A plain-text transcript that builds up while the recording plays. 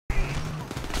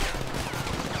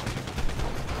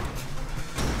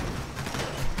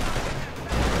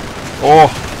Oh!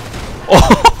 Oh!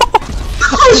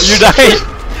 You died!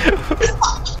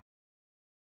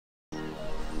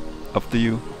 After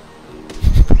you.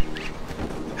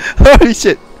 Holy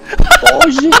shit! Oh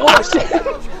shit! Oh shit!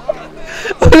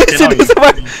 Holy shit! There's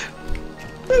somebody!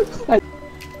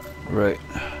 Right.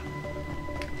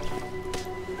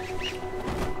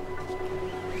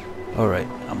 Alright,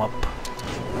 I'm up.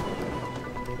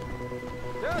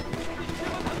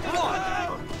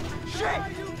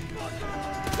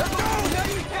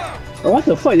 Oh, what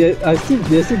the fuck? They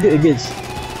still get engaged.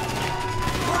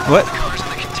 What?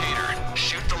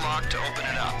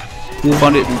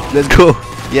 Found it. Let's go.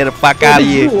 Get the fuck out of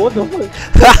here. What the fuck?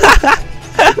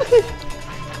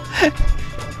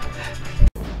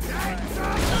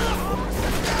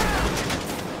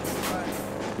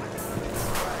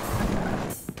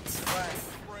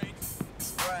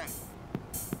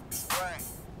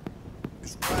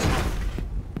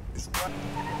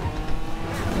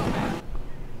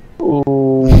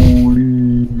 Holy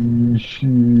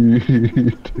shit.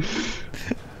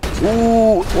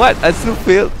 Ooh, what? I still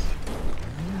failed.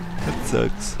 That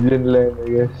sucks. Didn't land, I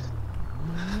guess.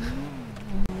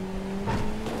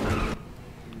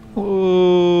 Oh.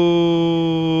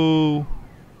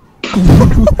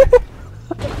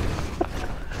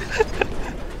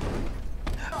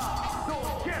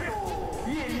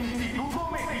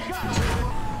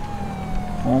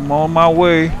 I'm on my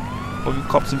way. Fucking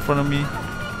cops in front of me.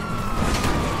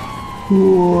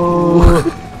 Whoa.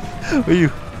 Where are you?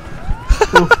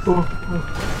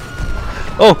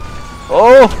 Oh!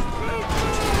 Oh!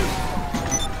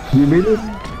 You made it?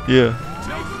 Yeah.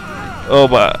 Oh,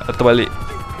 but terbalik.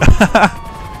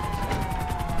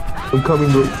 I'm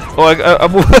coming, bro. Oh, I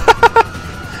move.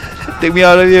 Take me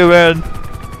out of here, man.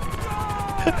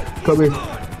 Coming.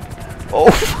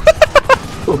 Oh.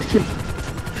 Oh shit.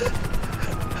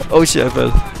 Oh shit, I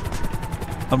fell.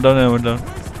 I'm down now, I'm down.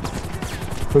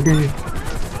 Okay.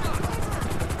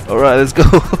 Alright, let's go.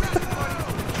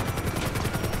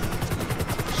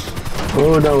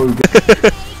 Oh no.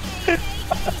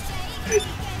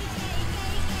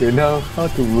 Okay, now how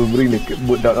to bring the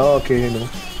boat down? Oh, okay, no.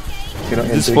 Cannot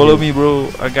Just enter follow here. me,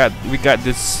 bro. We got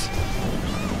this.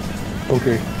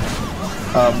 Okay.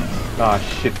 Ah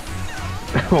shit.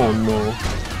 Oh no.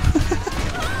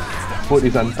 Boat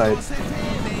is untied.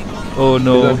 Oh It's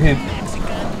no. unhinged.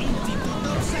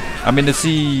 I'm in the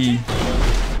sea.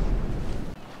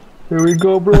 Here we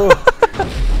go, bro.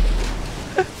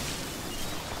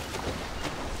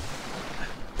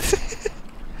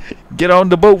 Get on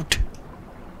the boat.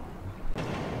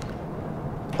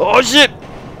 Oh shit.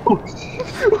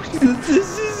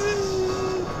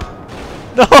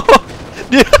 No.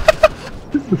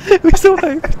 We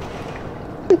survived.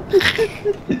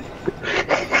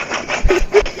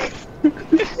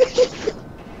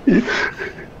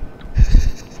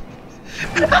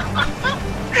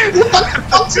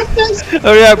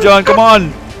 Hurry up, John, come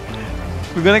on!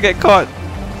 We're gonna get caught.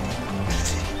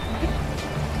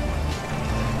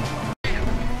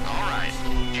 Alright,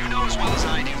 you know as well as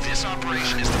I do, this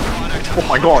operation is the product of Oh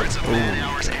my god! hundreds of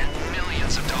man-hours and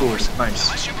millions of Oh, dollars. nice.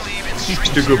 Unless you believe in We're straight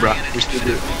still good, bruh. man We're still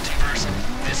into the good. multiverse,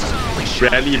 this is our only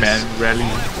shot. Rally, man, rally.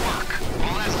 All that work,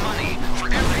 all that money for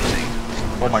everything.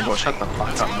 Oh my god, shut the fuck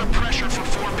That's up, a lot man. of pressure for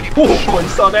 4 people. Oh, you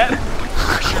saw that?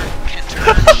 Pressure can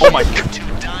turn Oh my god. into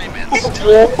diamonds.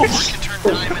 Time can turn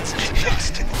diamonds into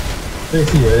dust.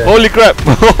 Holy crap!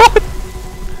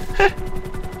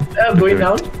 Going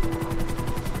down?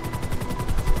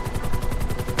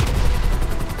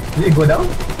 Did it go down?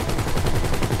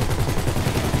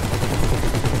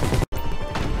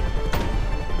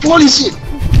 Holy shit!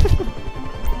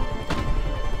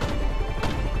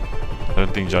 I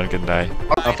don't think John can die.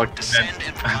 I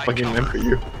fucking remember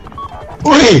you.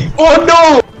 Wait! Oh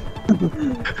no!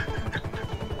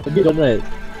 A bit on right.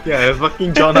 Yeah,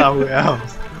 fucking John, who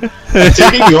else? I'm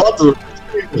taking you all to.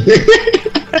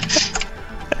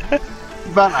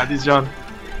 Bad this John.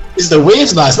 It's the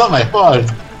waves now, it's not my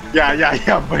fault.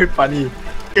 Yeah, very funny.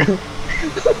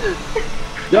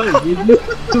 John, you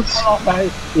too far off,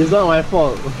 guys. It's not my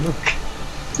fault.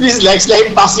 Please, like,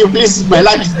 slide past you, please. My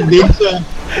life is in danger.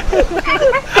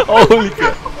 Holy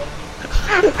crap!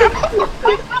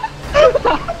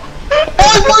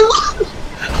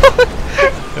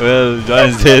 Well, John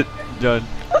is dead. John.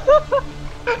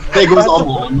 There goes all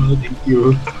my armor, thank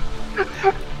you.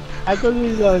 I told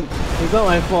you, John. It's not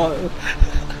my fault.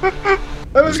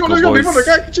 Hey, let's go, boys. before the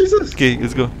guy, Jesus! Okay,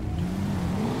 let's go.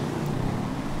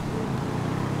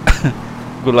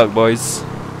 Good luck, boys.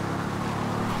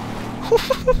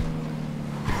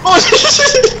 Oh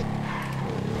shit!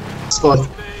 Spot.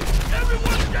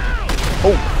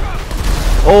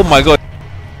 Oh my god.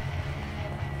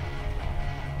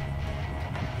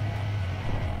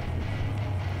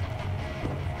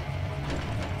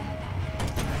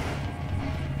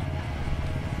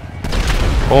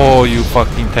 Oh, you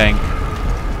fucking tank.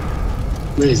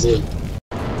 Where is it?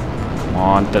 Come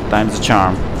on, third time's the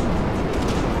charm.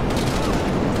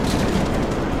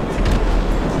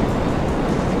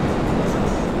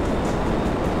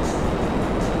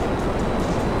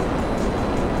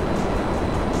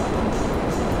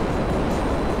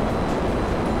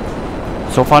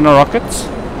 So far no rockets?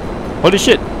 Holy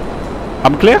shit!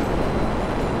 I'm clear?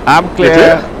 I'm clear!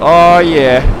 clear? Oh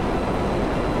yeah!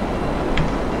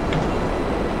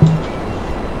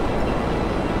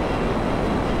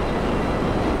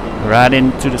 Right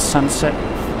into the sunset.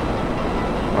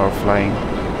 Or flying.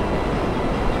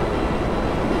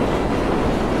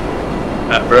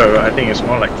 Bro, I think it's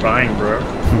more like flying, bro.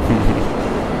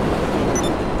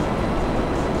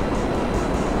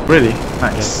 Really?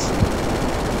 Nice.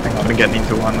 I'm gonna get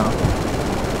into one now.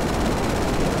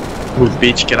 Move,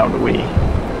 bitch, get out of the way.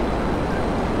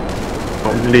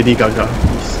 Oh, Lady Gaga,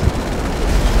 please.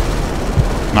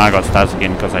 Now I got stars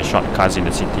again because I shot cars in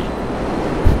the city.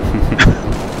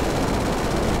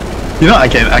 You know, I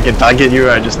can target you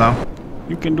right just now.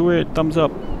 You can do it, thumbs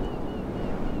up.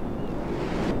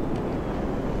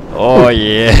 Oh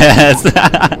yes!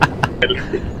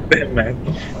 Damn, man.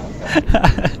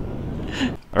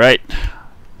 Alright,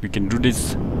 we can do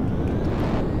this.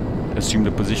 Assume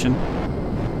the position.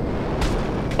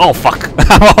 Oh fuck!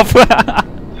 I'm off!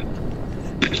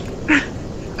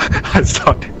 I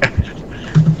saw that.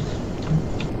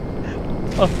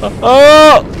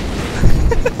 Oh!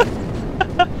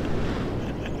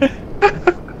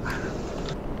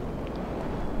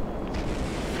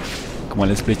 Come on,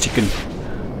 let's play chicken.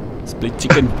 Let's play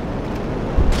chicken.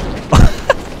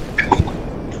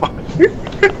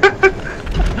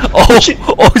 Oh shit!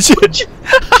 Oh shit!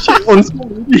 Shit on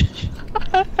somebody.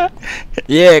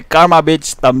 Yeah, karma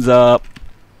bitch, thumbs up.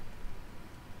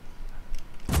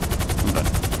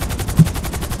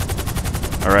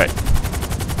 Alright.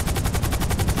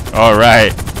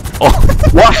 Alright. Oh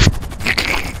What?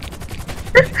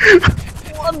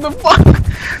 What the fuck?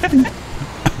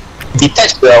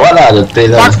 Detach the what are the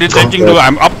trailer? fuck detaching dude,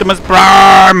 I'm Optimus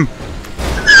Prime!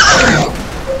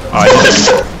 Oh, I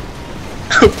didn't.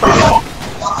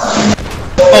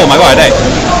 Oh my god, I died.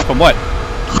 From what?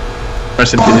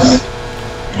 Rest in peace.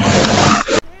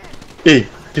 Hey,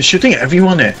 you're shooting at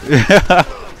everyone eh?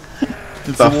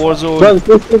 It's a war zone. Guns,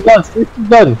 safety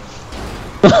gun.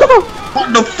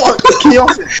 What the fuck?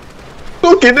 Chaos eh?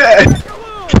 Look at that!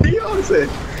 Chaos eh?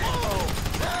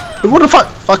 What the fuck?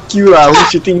 Fuck you lah, who's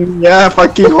shooting? Yeah,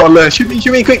 fucking holler. Shoot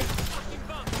me quick!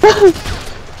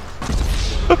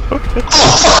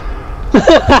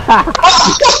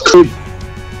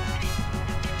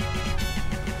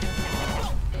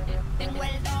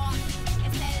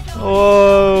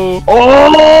 Oh!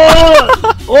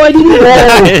 Oh! Oh, I did it!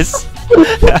 Nice!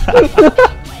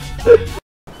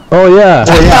 Oh yeah.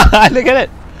 Oh yeah. Look at it!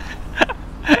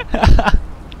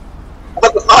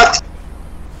 What the fuck?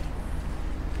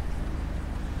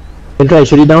 Can try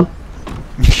shoot it down.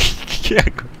 Yeah,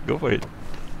 go for it. Do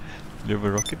you have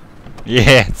a rocket?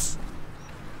 Yes!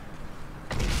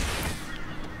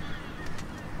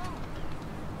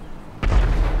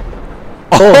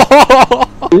 Oh!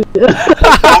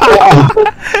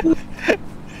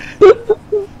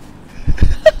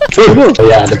 Oh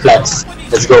yeah, the flats.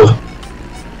 Let's go.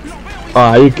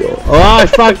 Ah, you go. Oh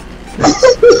fuck.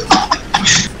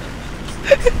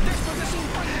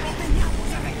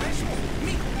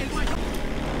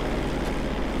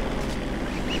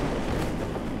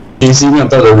 Can you see me on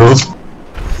top of the roof?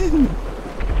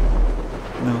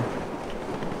 No.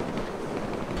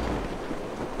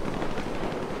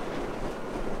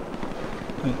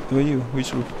 Wait, where are you?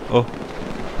 Which roof? Oh.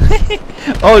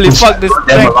 Holy fuck, this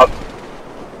tank!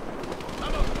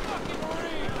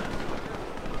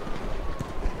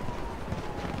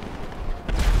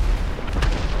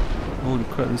 Holy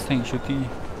crap, this tank is shooting.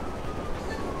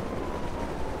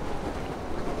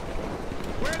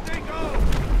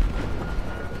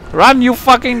 Run, you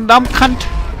fucking dumb cunt!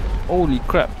 Holy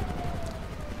crap.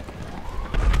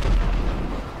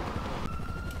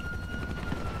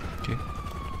 Okay.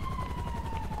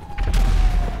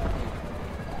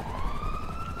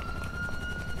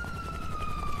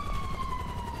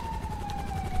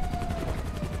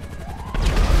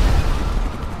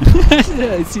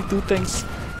 Yeah, I see two tanks.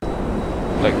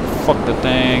 Like, fuck the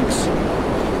tanks.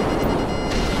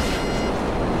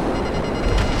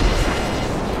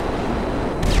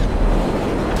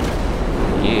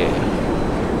 Yeah.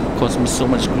 Caused me so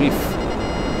much grief.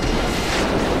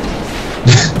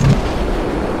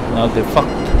 Now they're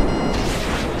fucked.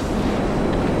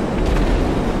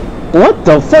 What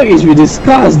the fuck is with these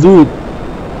cars, dude?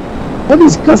 All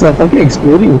these cars are fucking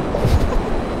exploding.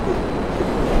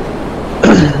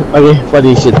 Okay, for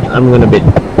this shit, I'm gonna bid.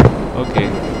 Okay.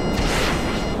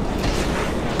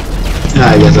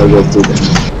 I guess I'll go through that.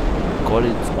 Got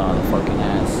it, motherfucking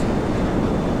ass.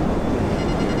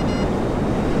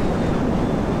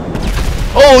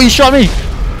 Oh, he shot me!